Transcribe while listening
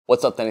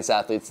What's up, THENX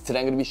athletes? Today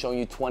I'm going to be showing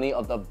you 20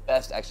 of the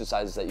best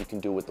exercises that you can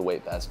do with the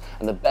Weightvest.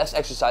 And the best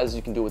exercises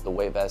you can do with the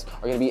Weightvest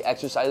are going to be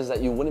exercises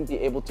that you wouldn't be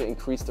able to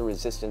increase the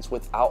resistance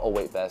without a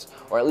Weightvest,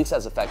 or at least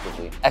as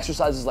effectively.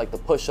 Exercises like the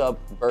push-up,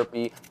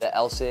 burpee, the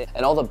L-sit,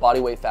 and all the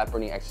bodyweight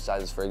fat-burning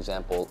exercises, for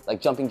example,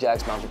 like jumping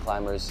jacks, mountain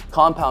climbers,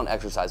 compound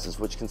exercises,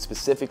 which can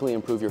specifically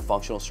improve your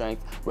functional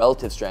strength,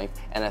 relative strength,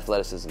 and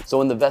athleticism. So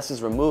when the vest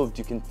is removed,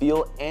 you can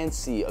feel and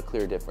see a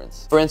clear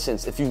difference. For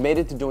instance, if you've made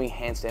it to doing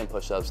handstand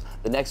push-ups,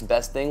 the next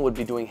best thing would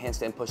be doing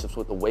handstand push-ups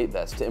with a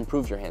Weightvest to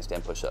improve your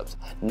handstand push-ups,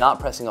 not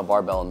pressing a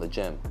barbell in the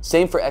gym.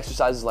 Same for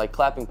exercises like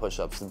clapping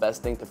push-ups. The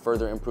best thing to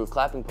further improve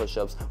clapping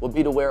push-ups would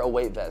be to wear a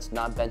Weightvest,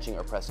 not benching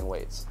or pressing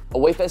weights. A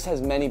Weightvest has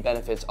many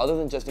benefits other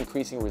than just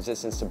increasing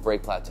resistance to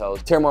break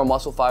plateaus, tear more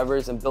muscle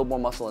fibers, and build more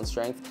muscle and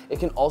strength. It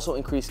can also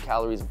increase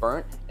calories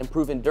burnt,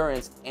 improve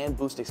endurance, and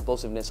boost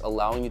explosiveness,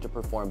 allowing you to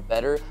perform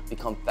better,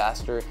 become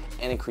faster,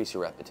 and increase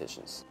your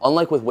repetitions.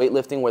 Unlike with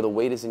weightlifting where the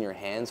weight is in your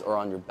hands or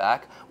on your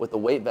back, with the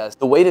Weightvest,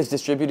 the weight is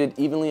distributed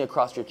evenly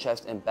across your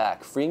chest and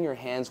back, freeing your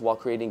hands while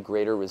creating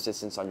greater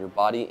resistance on your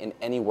body in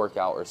any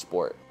workout or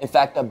sport. In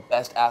fact, the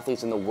best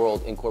athletes in the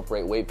world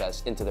incorporate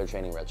Weighvests into their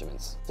training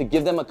regimens to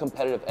give them a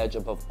competitive edge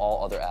above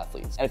all other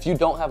athletes. And if you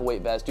don't have a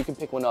Weightvest, you can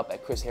pick one up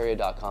at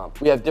Heria.com.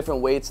 We have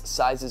different weights,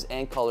 sizes,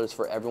 and colors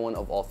for everyone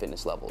of all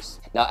fitness levels.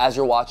 Now, as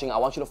you're watching, I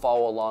want you to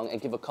follow along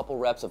and give a couple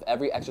reps of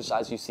every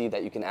exercise you see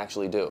that you can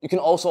actually do. You can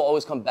also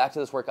always come back to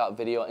this workout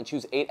video and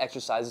choose 8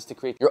 exercises to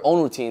create your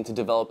own routine to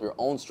develop your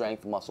own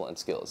strength, muscle, and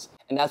skills.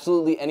 And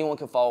absolutely anyone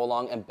can follow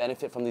along and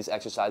benefit from these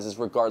exercises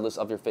regardless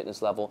of your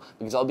fitness level,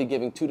 because I'll be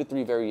giving 2 to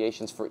 3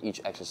 variations for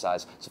each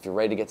exercise. So if you're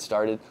ready to get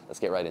started, let's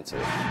get right into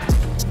it.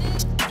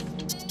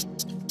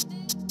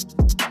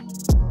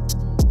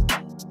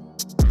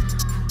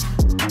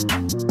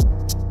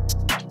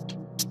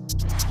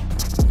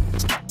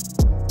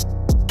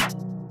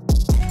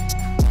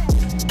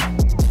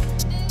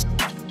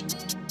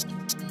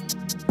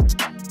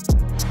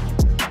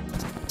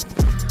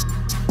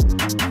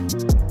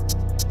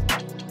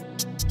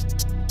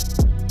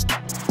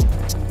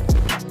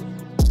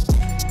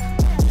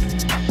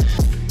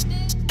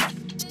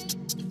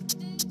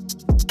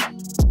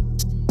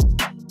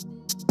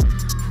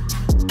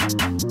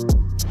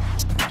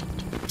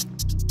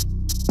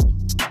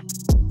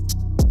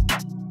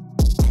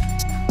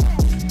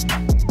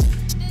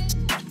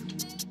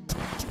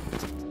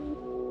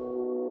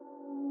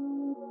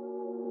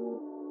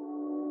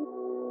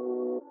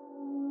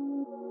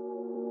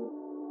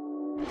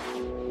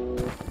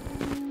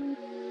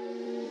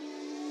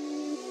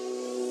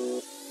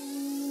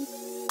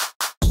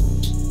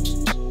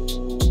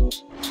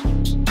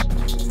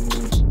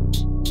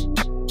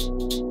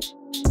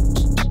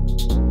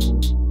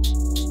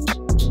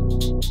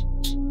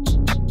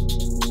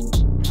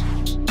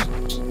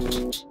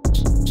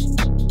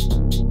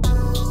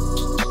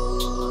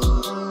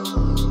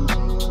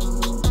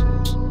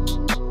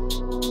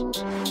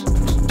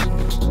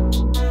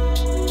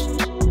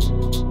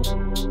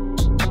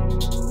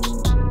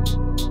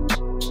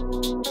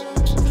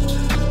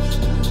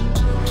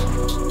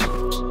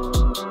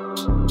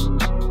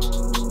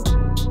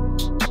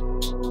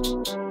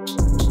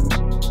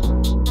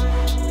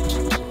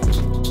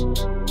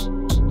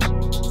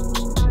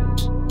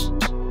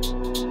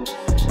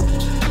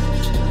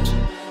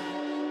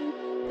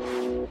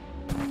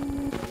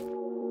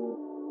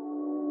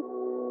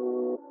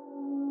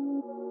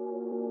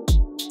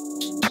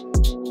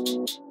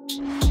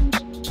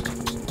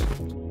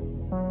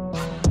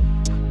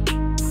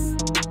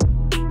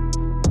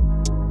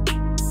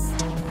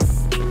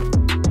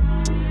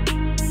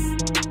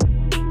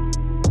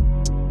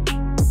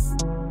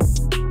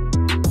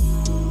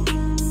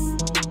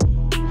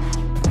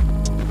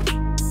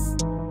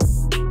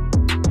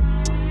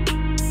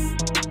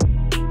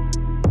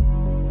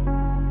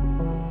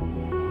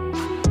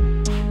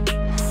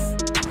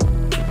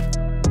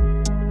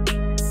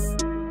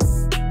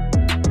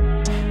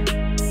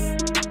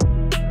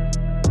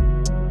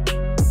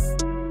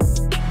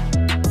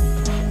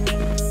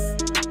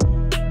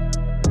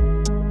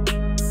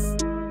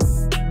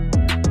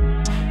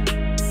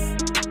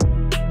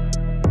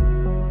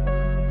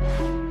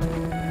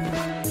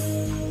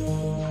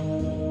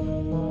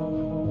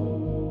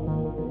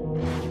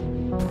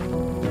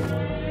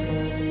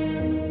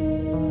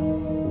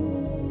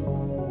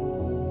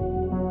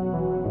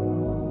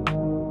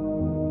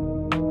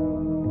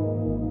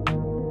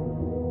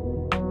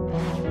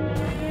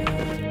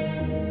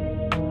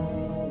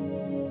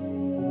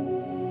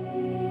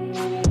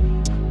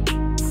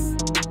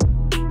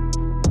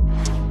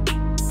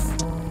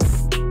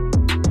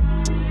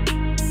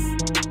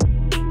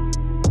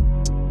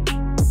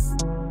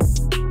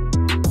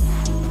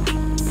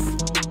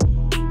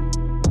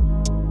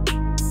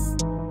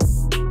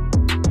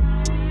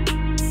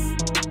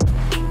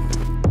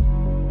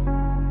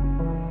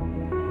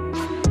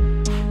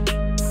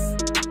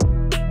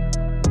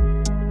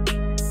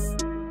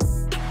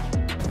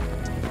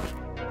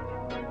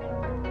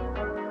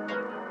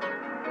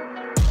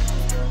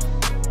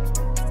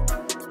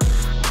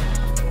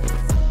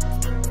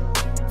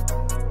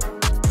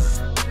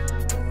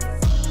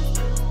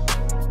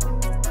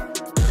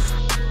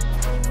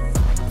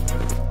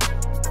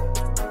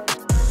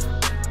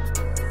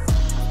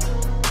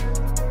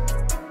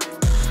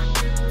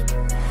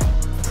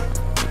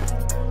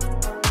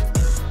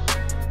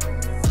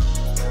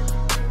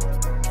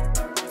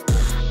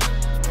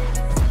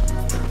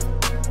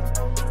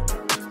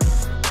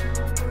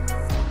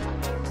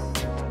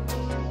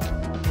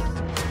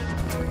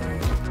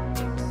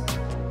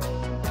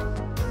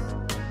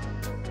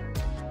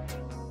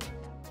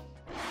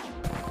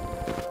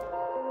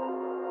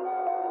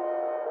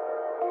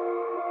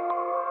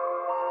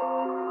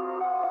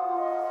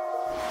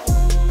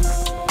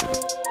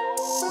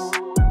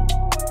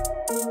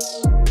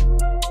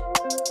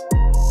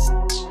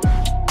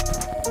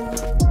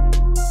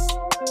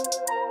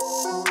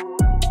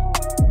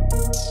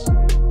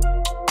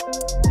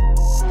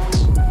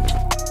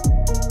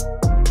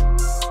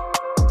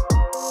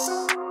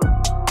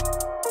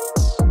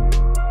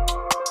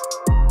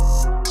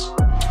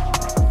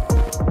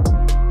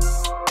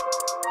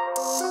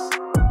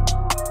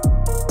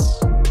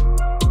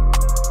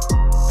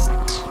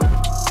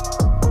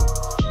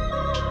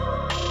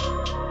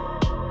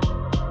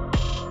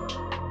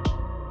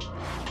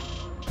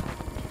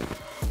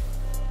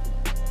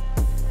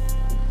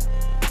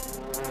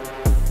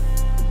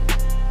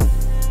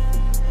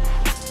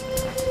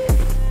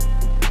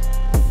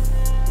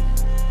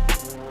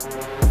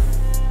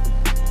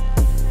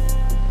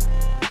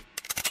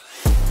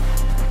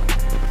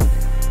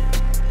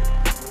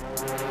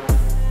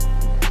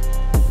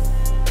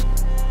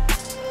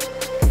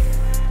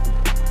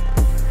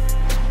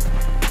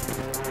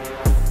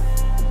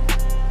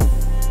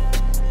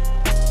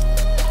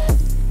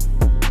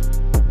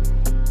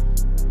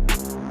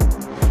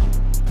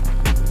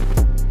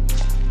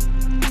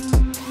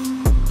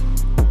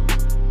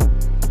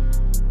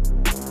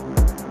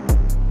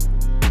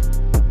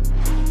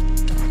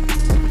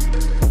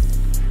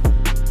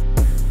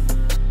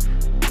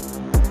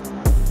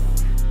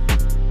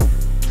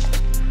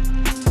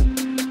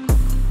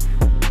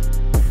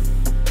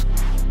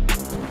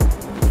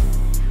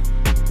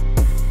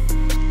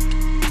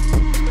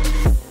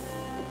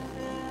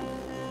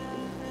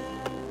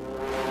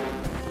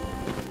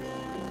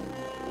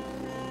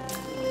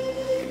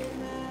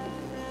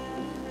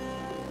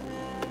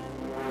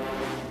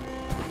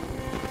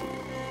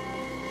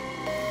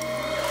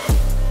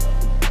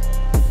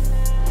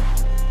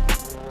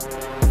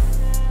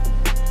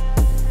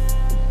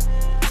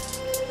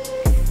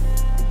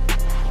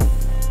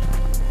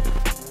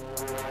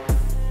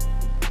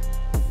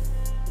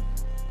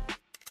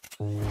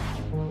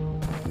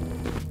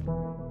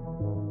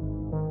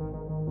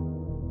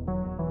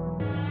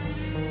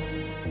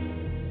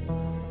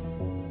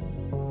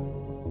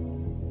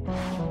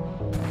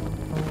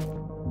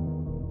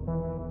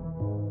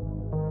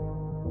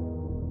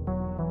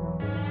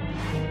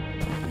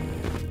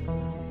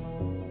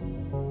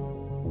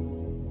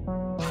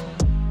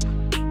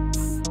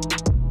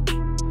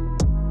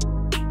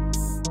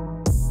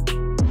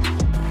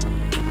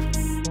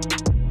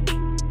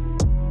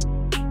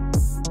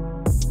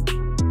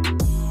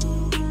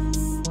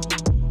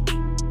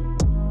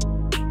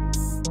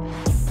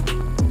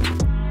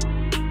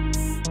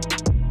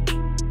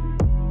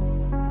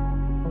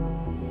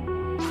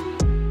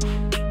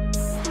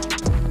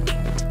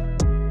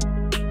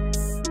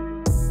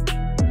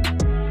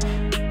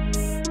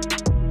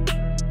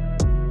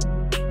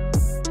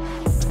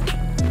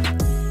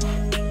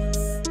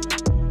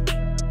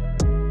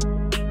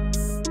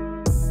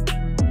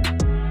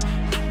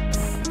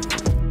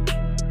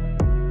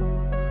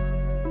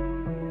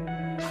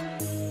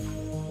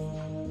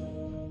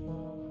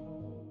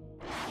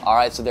 All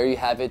right, so there you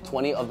have it,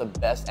 20 of the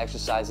best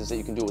exercises that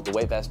you can do with the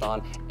weight vest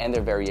on and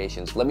their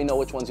variations. Let me know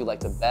which ones you like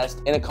the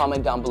best in a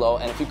comment down below,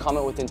 and if you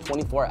comment within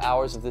 24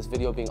 hours of this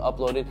video being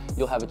uploaded,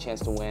 you'll have a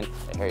chance to win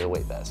a Heria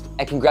weight vest.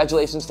 And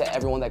congratulations to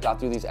everyone that got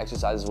through these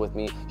exercises with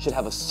me. You should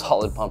have a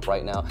solid pump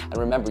right now. And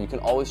remember, you can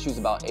always choose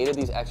about 8 of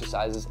these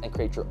exercises and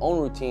create your own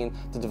routine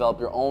to develop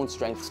your own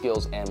strength,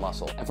 skills, and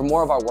muscle. And for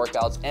more of our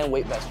workouts and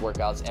weight vest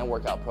workouts and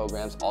workout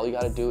programs, all you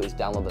gotta do is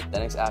download the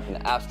THENX app in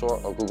the App Store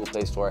or Google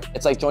Play Store.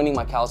 It's like joining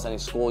my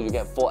calisthenics school. You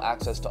get full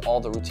access to all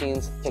the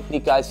routines,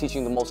 technique guides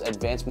teaching the most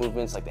advanced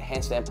movements like the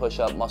handstand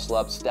push-up, muscle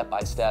up, step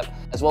by step,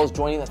 as well as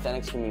joining the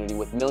THENX community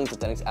with millions of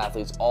THENX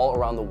athletes all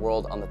around the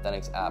world on the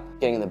THENX app,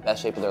 getting in the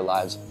best shape of their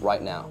lives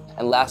right now.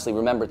 And lastly,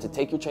 remember, to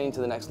take your training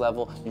to the next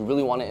level, you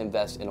really want to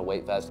invest in a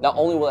weight vest. Not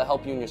only will it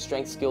help you in your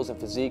strength, skills, and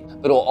physique,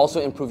 but it will also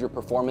improve your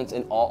performance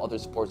in all other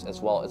sports as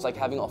well. It's like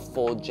having a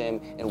full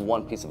gym in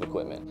one piece of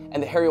equipment.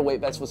 And the Heria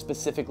weight vest was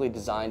specifically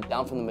designed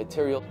down from the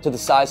material to the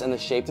size and the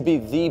shape to be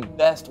the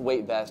best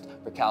weight vest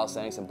for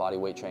calisthenics and body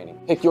weight training.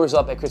 Pick yours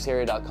up at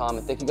chrisheria.com,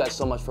 and thank you guys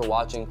so much for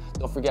watching.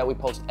 Don't forget, we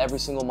post every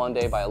single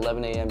Monday by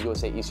 11 a.m.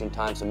 USA Eastern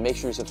Time, so make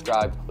sure you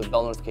subscribe with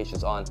bell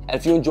notifications on. And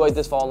if you enjoyed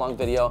this follow along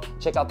video,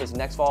 check out this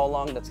next follow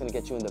along that's going to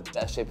get you in the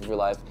best shape of your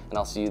life, and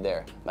I'll see you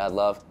there. Mad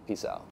love, peace out.